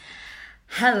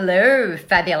Hello,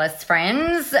 fabulous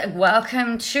friends.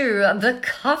 Welcome to the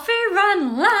Coffee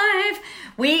Run Live.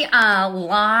 We are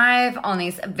live on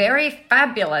this very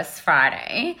fabulous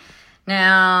Friday.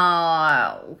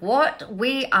 Now, what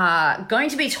we are going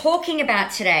to be talking about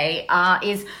today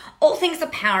is all things the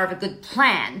power of a good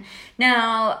plan.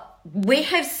 Now, we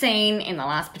have seen in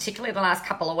particularly the last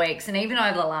couple of weeks and even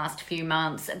over the last few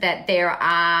months that there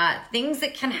are things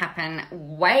that can happen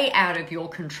way out of your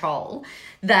control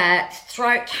that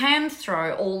can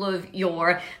throw all of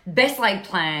your best laid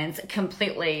plans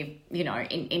completely,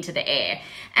 into the air.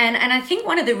 And I think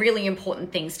one of the really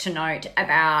important things to note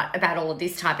about all of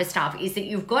this type of stuff is that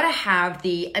you've got to have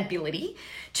the ability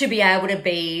to be able to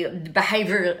be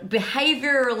behaviorally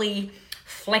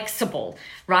flexible,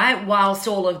 right? Whilst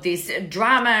all of this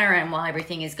drama and while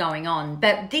everything is going on.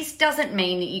 But this doesn't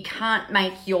mean that you can't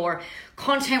make your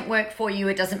content work for you.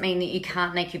 It doesn't mean that you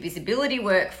can't make your visibility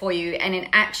work for you. And in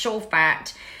actual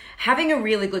fact, having a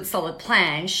really good solid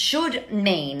plan should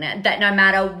mean that no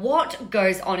matter what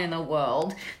goes on in the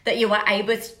world, that you are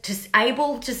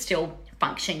able to still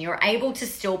function. You're able to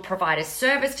still provide a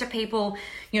service to people.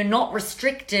 You're not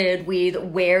restricted with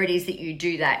where it is that you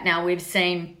do that. Now, we've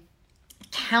seen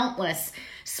countless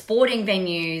sporting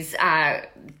venues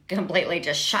completely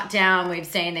just shut down. We've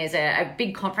seen there's a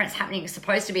big conference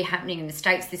supposed to be happening in the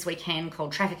States this weekend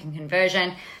called Traffic and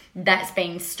Conversion. That's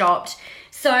being stopped.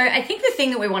 So I think the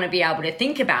thing that we want to be able to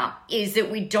think about is that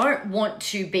we don't want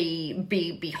to be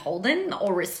beholden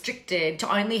or restricted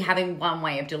to only having one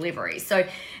way of delivery. So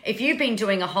if you've been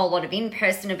doing a whole lot of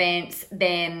in-person events,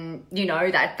 then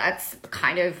that's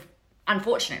kind of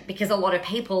unfortunate because a lot of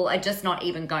people are just not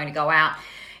even going to go out.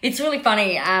 It's really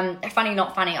funny,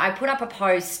 not funny. I put up a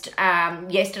post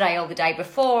yesterday or the day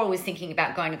before. I was thinking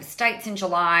about going to the States in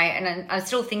July and I'm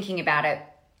still thinking about it.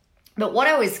 But what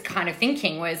I was kind of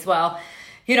thinking was, I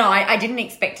didn't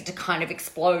expect it to kind of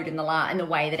explode in the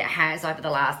way that it has over the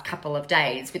last couple of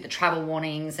days with the travel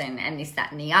warnings and this,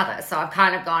 that, and the other. So I've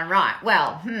kind of gone, right,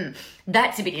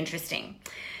 that's a bit interesting.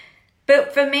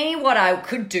 But for me, what I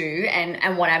could do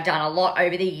and what I've done a lot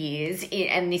over the years,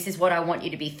 and this is what I want you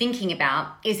to be thinking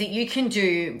about, is that you can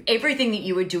do everything that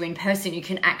you would do in person, you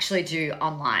can actually do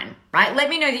online, right? Let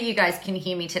me know that you guys can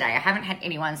hear me today. I haven't had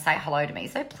anyone say hello to me,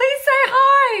 so please say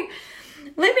hi.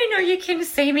 Let me know you can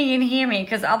see me and hear me,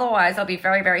 because otherwise I'll be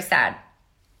very, very sad.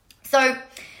 So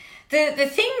the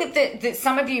thing that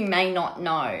some of you may not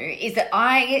know is that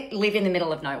I live in the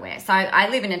middle of nowhere. So I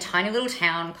live in a tiny little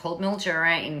town called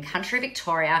Mildura in country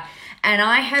Victoria, and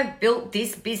I have built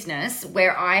this business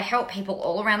where I help people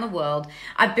all around the world.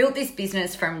 I've built this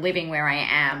business from living where I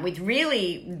am with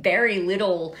really very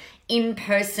little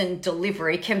in-person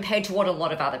delivery compared to what a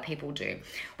lot of other people do.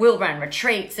 We'll run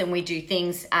retreats and we do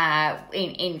things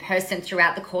in person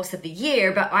throughout the course of the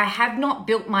year, but I have not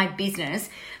built my business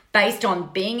based on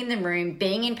being in the room,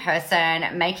 being in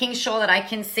person, making sure that I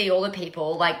can see all the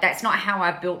people. That's not how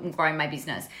I've built and grown my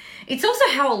business. It's also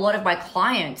how a lot of my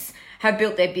clients have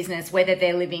built their business, whether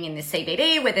they're living in the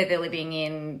CBD, whether they're living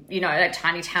in, a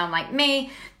tiny town like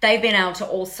me. They've been able to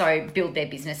also build their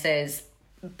businesses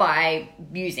by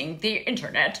using the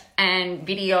internet and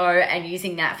video and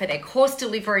using that for their course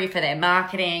delivery, for their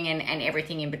marketing and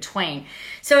everything in between.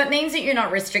 So it means that you're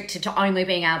not restricted to only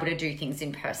being able to do things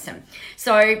in person.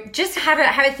 So just have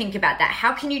a think about that.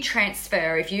 How can you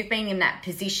transfer, if you've been in that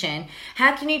position,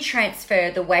 how can you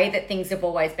transfer the way that things have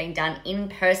always been done in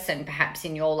person, perhaps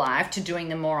in your life, to doing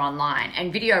them more online?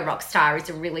 And Video Rockstar is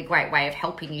a really great way of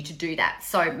helping you to do that.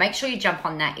 So make sure you jump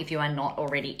on that if you are not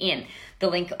already in. The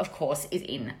link, of course, is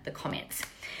in the comments.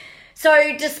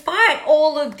 So despite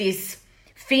all of this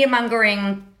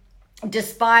fear-mongering,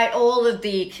 despite all of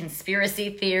the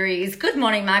conspiracy theories, good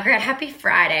morning, Margaret. Happy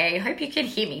Friday. Hope you can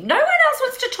hear me. No one else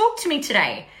wants to talk to me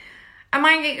today.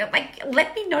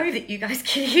 Let me know that you guys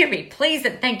can hear me, please,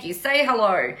 and thank you. Say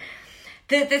hello.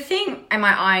 The thing, and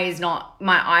my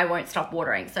eye won't stop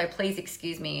watering, so please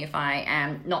excuse me if I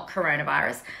am not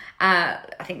coronavirus.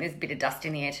 I think there's a bit of dust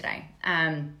in the air today.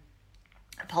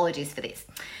 Apologies for this.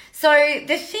 So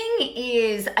the thing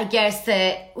is, I guess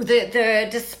that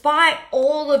despite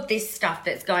all of this stuff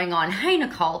that's going on, hey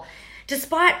Nicole,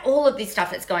 despite all of this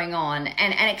stuff that's going on,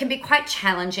 and it can be quite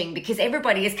challenging because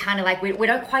everybody is kind of like, we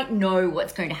don't quite know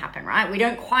what's going to happen, right? We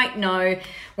don't quite know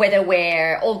whether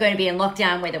we're all going to be in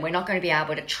lockdown, whether we're not going to be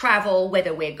able to travel,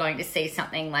 whether we're going to see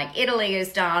something like Italy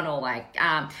has done, or like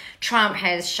Trump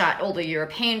has shut all the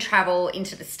European travel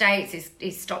into the States,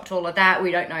 he's stopped all of that.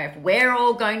 We don't know if we're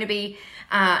all going to be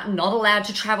not allowed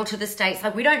to travel to the States.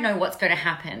 We don't know what's going to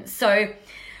happen. So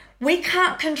we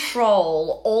can't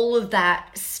control all of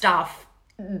that stuff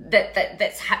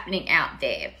that's happening out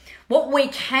there. What we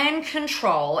can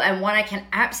control and what I can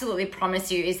absolutely promise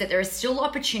you is that there are still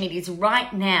opportunities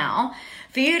right now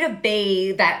for you to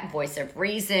be that voice of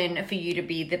reason, for you to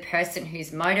be the person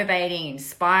who's motivating,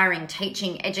 inspiring,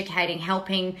 teaching, educating,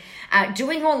 helping,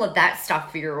 doing all of that stuff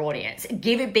for your audience.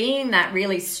 Being that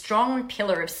really strong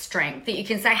pillar of strength that you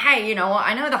can say, hey, you know what,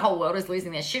 I know the whole world is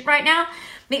losing their shit right now,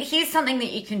 but here's something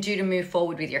that you can do to move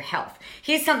forward with your health.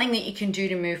 Here's something that you can do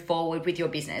to move forward with your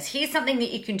business. Here's something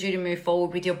that you can do to move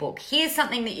forward with your book. Here's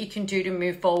something that you can do to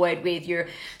move forward with your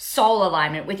soul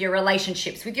alignment, with your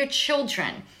relationships, with your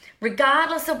children.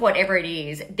 Regardless of whatever it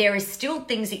is, there is still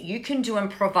things that you can do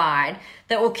and provide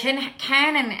that can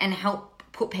and help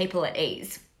put people at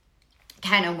ease.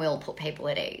 Can and will put people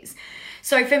at ease.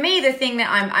 So for me, the thing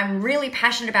that I'm really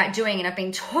passionate about doing, and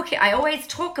I always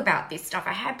talk about this stuff,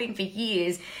 I have been for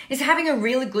years, is having a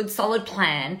really good solid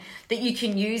plan that you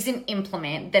can use and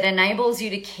implement that enables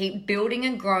you to keep building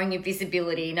and growing your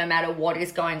visibility no matter what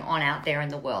is going on out there in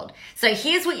the world. So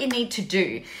here's what you need to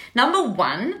do. Number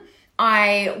one,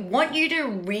 I want you to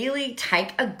really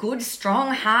take a good,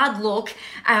 strong, hard look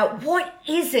at what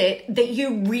is it that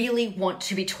you really want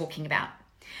to be talking about.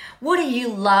 What do you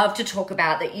love to talk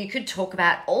about that you could talk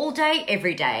about all day,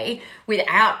 every day,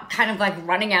 without kind of like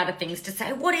running out of things to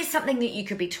say? What is something that you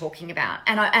could be talking about?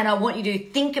 And I want you to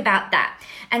think about that.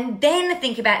 And then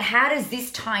think about, how does this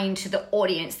tie into the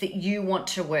audience that you want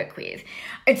to work with?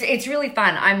 It's really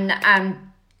fun.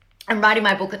 I'm writing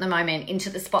my book at the moment, Into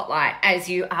the Spotlight, as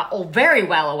you are all very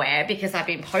well aware because I've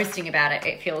been posting about it,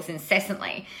 it feels,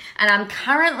 incessantly. And I'm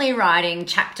currently writing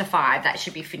chapter 5 that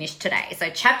should be finished today. So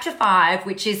chapter 5,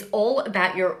 which is all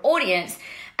about your audience,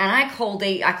 and I call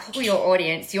your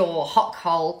audience your hot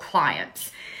coal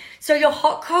clients. So your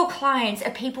hot coal clients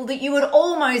are people that you would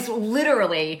almost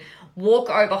literally walk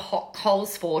over hot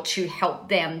coals for to help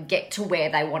them get to where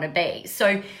they want to be.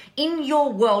 So in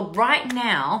your world right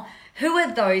now, who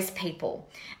are those people?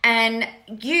 And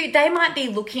they might be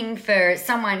looking for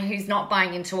someone who's not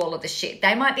buying into all of the shit.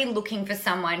 They might be looking for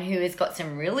someone who has got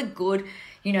some really good,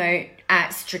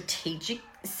 strategic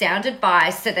sound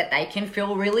advice so that they can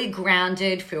feel really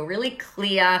grounded, feel really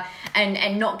clear,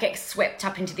 and not get swept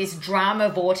up into this drama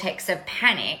vortex of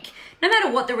panic. No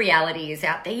matter what the reality is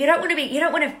out there, you don't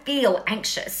want to feel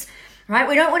anxious. Right?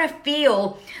 We don't want to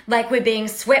feel like we're being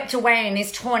swept away in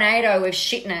this tornado of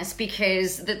shitness,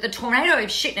 because the tornado of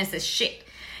shitness is shit.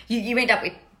 You end up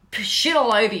with shit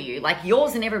all over you, like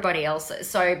yours and everybody else's.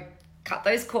 So cut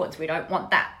those cords. We don't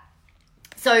want that.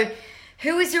 So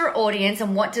who is your audience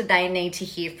and what do they need to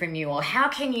hear from you? Or how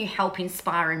can you help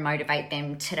inspire and motivate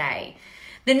them today?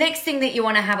 The next thing that you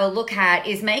want to have a look at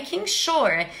is making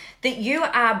sure that you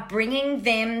are bringing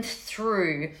them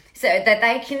through so that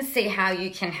they can see how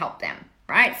you can help them,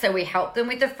 right? So we help them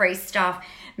with the free stuff.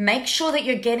 Make sure that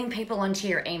you're getting people onto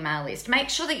your email list. Make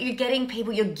sure that you're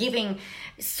giving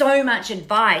so much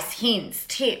advice, hints,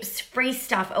 tips, free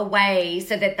stuff away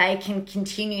so that they can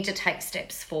continue to take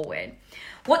steps forward.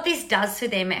 What this does for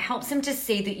them, it helps them to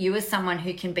see that you are someone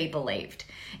who can be believed.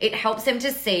 It helps them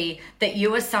to see that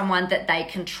you are someone that they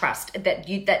can trust, that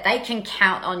they can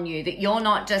count on you, that you're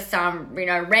not just some,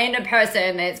 random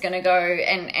person that's going to go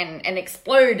and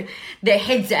explode their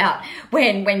heads out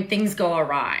when things go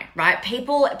awry, right?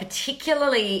 People,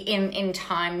 particularly in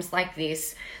times like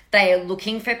this, they are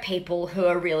looking for people who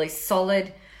are really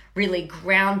solid, really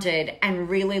grounded, and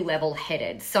really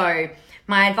level-headed. So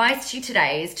my advice to you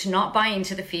today is to not buy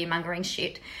into the fear-mongering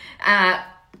shit.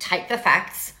 Take the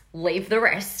facts, leave the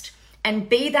rest, and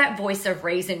be that voice of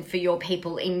reason for your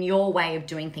people in your way of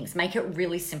doing things. Make it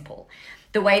really simple.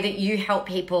 The way that you help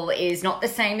people is not the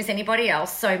same as anybody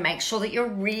else, so make sure that you're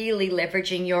really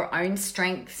leveraging your own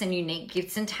strengths and unique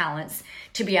gifts and talents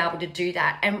to be able to do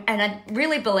that. And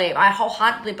I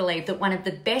wholeheartedly believe that one of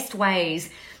the best ways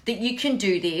that you can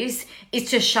do this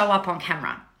is to show up on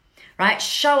camera. Right?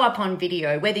 Show up on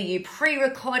video, whether you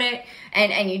pre-record it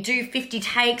and you do 50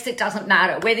 takes, it doesn't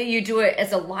matter. Whether you do it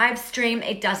as a live stream,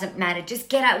 it doesn't matter. Just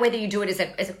get out, whether you do it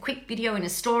as a quick video in a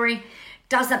story,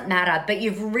 doesn't matter. But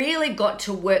you've really got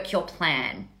to work your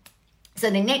plan. So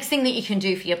the next thing that you can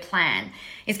do for your plan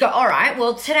is go, all right,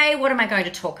 well, today, what am I going to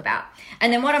talk about?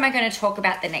 And then what am I going to talk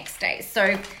about the next day?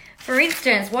 So for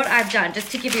instance, what I've done,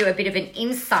 just to give you a bit of an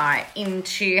insight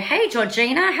into, hey,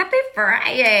 Georgina, happy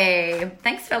Friday.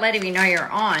 Thanks for letting me know you're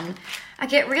on. I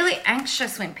get really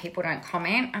anxious when people don't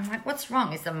comment. I'm like, what's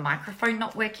wrong? Is the microphone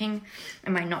not working?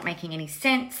 Am I not making any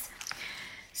sense?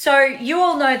 So you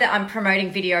all know that I'm promoting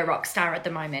Video Rockstar at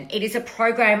the moment. It is a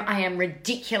program I am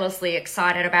ridiculously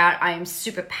excited about. I am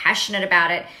super passionate about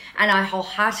it, and I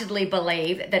wholeheartedly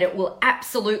believe that it will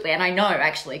absolutely, and I know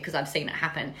actually because I've seen it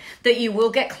happen, that you will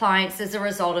get clients as a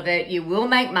result of it. You will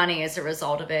make money as a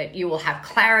result of it. You will have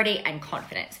clarity and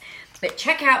confidence. But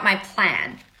check out my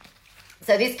plan.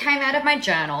 So this came out of my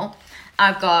journal.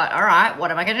 I've got, all right,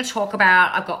 what am I going to talk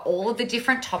about? I've got all of the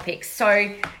different topics.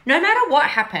 So no matter what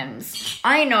happens,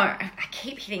 I know, I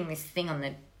keep hitting this thing on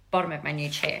the bottom of my new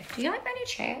chair. Do you like my new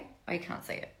chair? Oh, you can't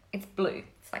see it. It's blue.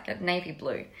 It's like a navy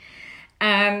blue.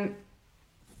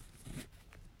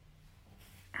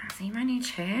 See my new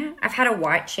chair? I've had a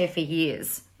white chair for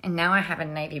years, and now I have a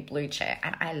navy blue chair,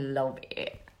 and I love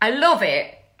it. I love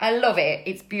it. I love it.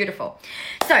 It's beautiful.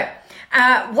 So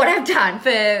what I've done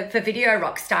for Video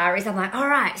Rockstar is I'm like, all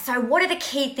right, so what are the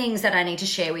key things that I need to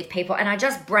share with people? And I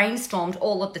just brainstormed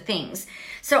all of the things.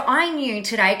 So I knew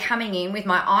today coming in with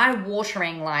my eye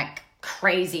watering like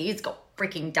crazy, it's got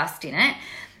freaking dust in it.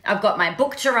 I've got my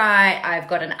book to write. I've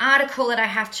got an article that I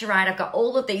have to write. I've got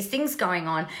all of these things going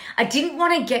on. I didn't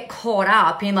want to get caught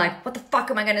up in like, what the fuck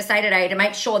am I going to say today to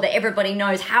make sure that everybody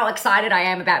knows how excited I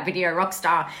am about Video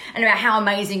Rockstar and about how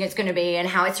amazing it's going to be and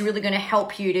how it's really going to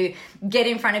help you to get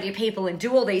in front of your people and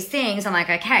do all these things. I'm like,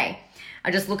 okay,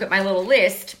 I just look at my little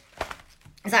list.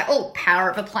 It's like, oh, power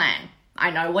of a plan.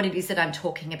 I know what it is that I'm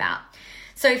talking about.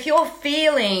 So if you're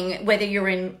feeling whether you're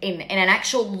in an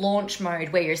actual launch mode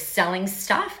where you're selling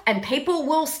stuff and people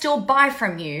will still buy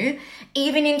from you,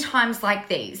 even in times like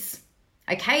these,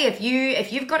 okay?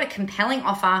 If you've got a compelling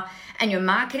offer and you're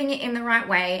marketing it in the right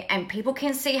way and people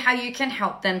can see how you can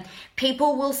help them,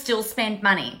 people will still spend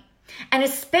money. And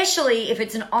especially if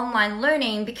it's an online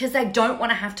learning because they don't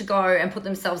want to have to go and put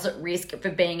themselves at risk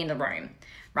for being in the room,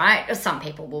 right? Or some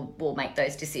people will make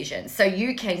those decisions. So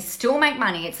you can still make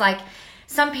money. It's like,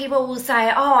 some people will say,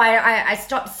 oh, I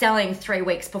stopped selling 3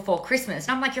 weeks before Christmas.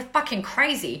 And I'm like, you're fucking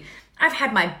crazy. I've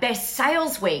had my best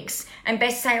sales weeks and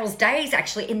best sales days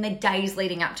actually in the days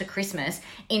leading up to Christmas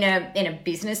in a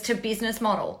business to business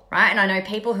model, right? And I know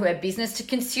people who are business to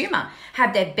consumer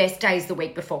have their best days the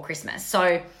week before Christmas.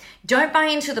 So don't buy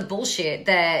into the bullshit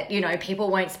that, you know, people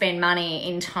won't spend money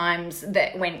in times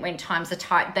that when times are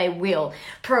tight, they will,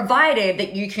 provided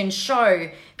that you can show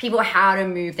people how to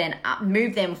move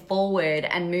them forward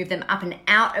and move them up and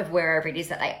out of wherever it is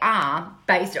that they are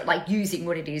based on like using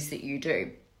what it is that you do.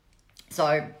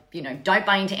 So, you know, don't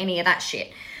buy into any of that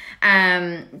shit.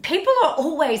 People are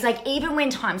always like, even when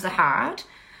times are hard,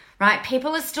 right?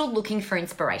 People are still looking for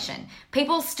inspiration.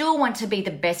 People still want to be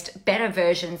the better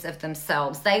versions of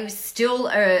themselves. They still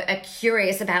are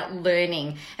curious about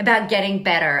learning, about getting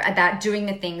better, about doing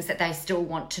the things that they still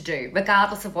want to do,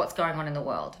 regardless of what's going on in the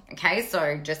world. Okay,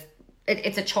 so just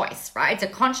it's a choice, right? It's a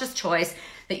conscious choice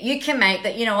that you can make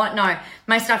that, you know what, no,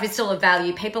 my stuff is still of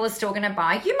value. People are still going to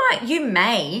buy. You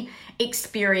may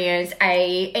experience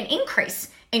an increase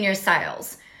in your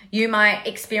sales. You might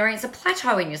experience a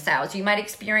plateau in your sales. You might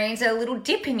experience a little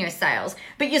dip in your sales,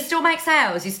 but you still make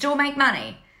sales. You still make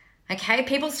money. Okay?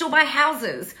 People still buy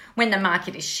houses when the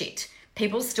market is shit.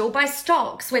 People still buy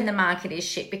stocks when the market is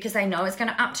shit because they know it's going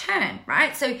to upturn,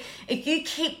 right? So if you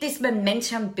keep this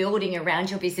momentum building around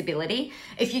your visibility,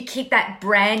 if you keep that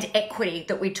brand equity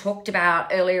that we talked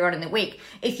about earlier on in the week,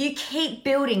 if you keep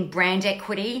building brand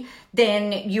equity,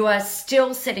 then you are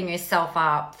still setting yourself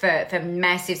up for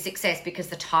massive success because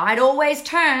the tide always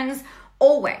turns.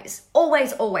 Always,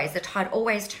 always, always. The tide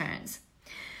always turns.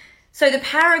 So the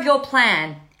power of your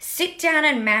plan. Sit down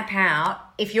and map out,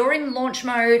 if you're in launch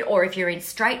mode or if you're in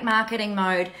straight marketing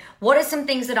mode, what are some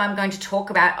things that I'm going to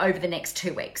talk about over the next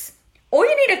 2 weeks? All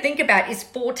you need to think about is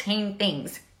 14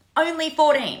 things, only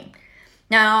 14.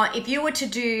 Now, if you were to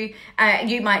do,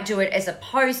 you might do it as a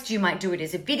post, you might do it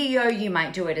as a video, you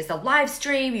might do it as a live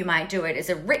stream, you might do it as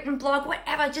a written blog,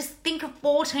 whatever. Just think of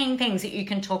 14 things that you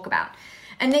can talk about.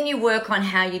 And then you work on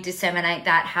how you disseminate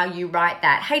that, how you write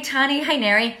that. Hey, Tani, hey,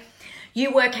 Neri.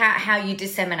 You work out how you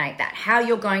disseminate that, how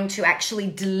you're going to actually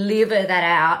deliver that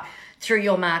out through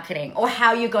your marketing, or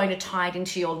how you're going to tie it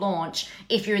into your launch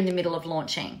if you're in the middle of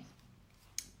launching.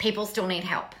 People still need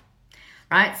help,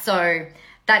 right? So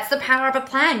that's the power of a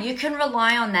plan. You can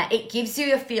rely on that. It gives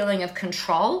you a feeling of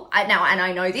control. And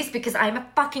I know this because I'm a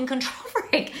fucking control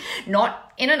freak,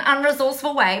 not in an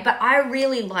unresourceful way, but I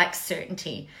really like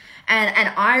certainty. And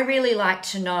I really like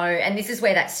to know, and this is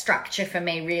where that structure for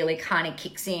me really kind of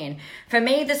kicks in. For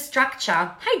me, the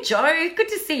structure, hey Joe, good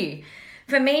to see you.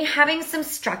 For me, having some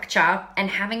structure and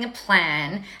having a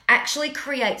plan actually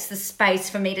creates the space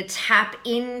for me to tap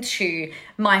into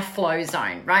my flow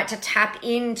zone, right? To tap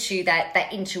into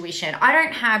that intuition. I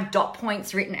don't have dot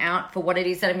points written out for what it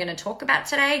is that I'm going to talk about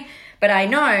today, but I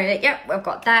know that, yep, I've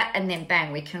got that, and then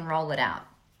bang, we can roll it out.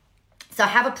 So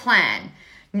have a plan.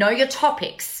 Know your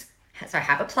topics. So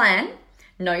have a plan.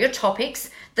 Know your topics.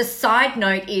 The side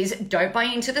note is don't buy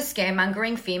into the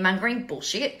scaremongering, fear-mongering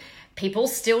bullshit. People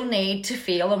still need to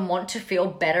feel and want to feel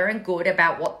better and good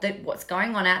about what's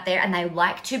going on out there, and they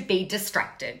like to be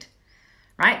distracted,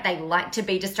 right? They like to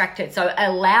be distracted. So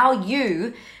allow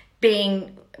you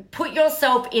put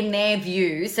yourself in their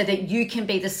view so that you can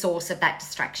be the source of that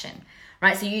distraction,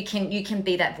 right? So you can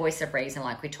be that voice of reason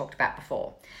like we talked about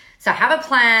before. So have a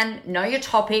plan, know your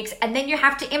topics, and then you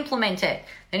have to implement it.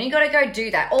 Then you got to go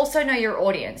do that. Also know your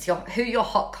audience, who your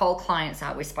hot, cold clients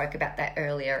are. We spoke about that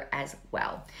earlier as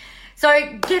well. So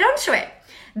get onto it.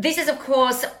 This is, of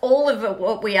course, all of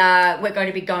what we're going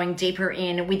to be going deeper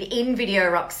in within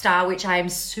Video Rockstar, which I am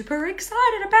super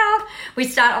excited about. We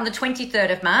start on the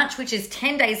 23rd of March, which is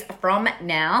 10 days from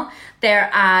now. There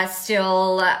are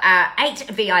still 8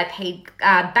 VIP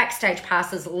backstage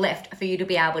passes left for you to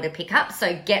be able to pick up.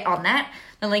 So get on that.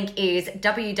 The link is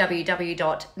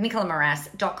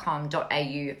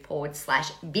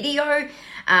www.nicolamoras.com.au/video.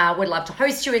 Would love to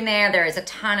host you in there. There is a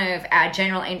ton of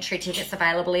general entry tickets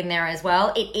available in there as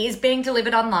well. It is being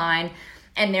delivered online,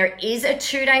 and there is a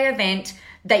 2-day event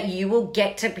that you will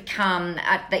get to come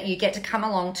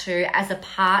along to as a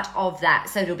part of that.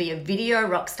 So it'll be a Video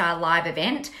Rockstar live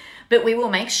event, but we will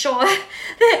make sure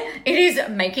that it is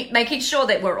making sure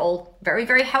that we're all very,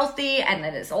 very healthy and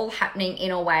that it's all happening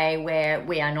in a way where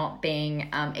we are not being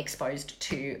exposed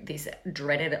to this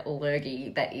dreaded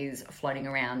lurgy that is floating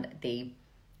around the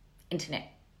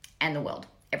internet and the world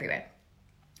everywhere.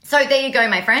 So there you go,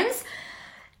 my friends.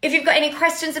 If you've got any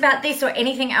questions about this or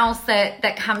anything else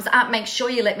that comes up, make sure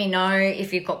you let me know.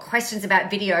 If you've got questions about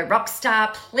Video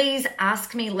Rockstar, please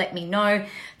ask me, let me know.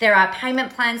 There are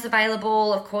payment plans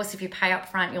available. Of course, if you pay up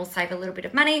front, you'll save a little bit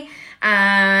of money.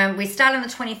 We start on the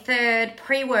 23rd.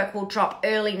 Pre-work will drop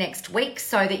early next week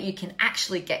so that you can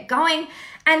actually get going.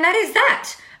 And that is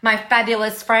that, my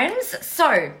fabulous friends.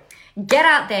 So get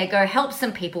out there, go help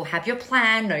some people, have your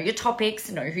plan, know your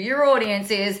topics, know who your audience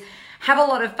is. Have a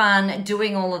lot of fun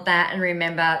doing all of that, and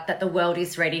remember that the world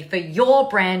is ready for your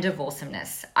brand of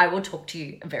awesomeness. I will talk to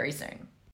you very soon.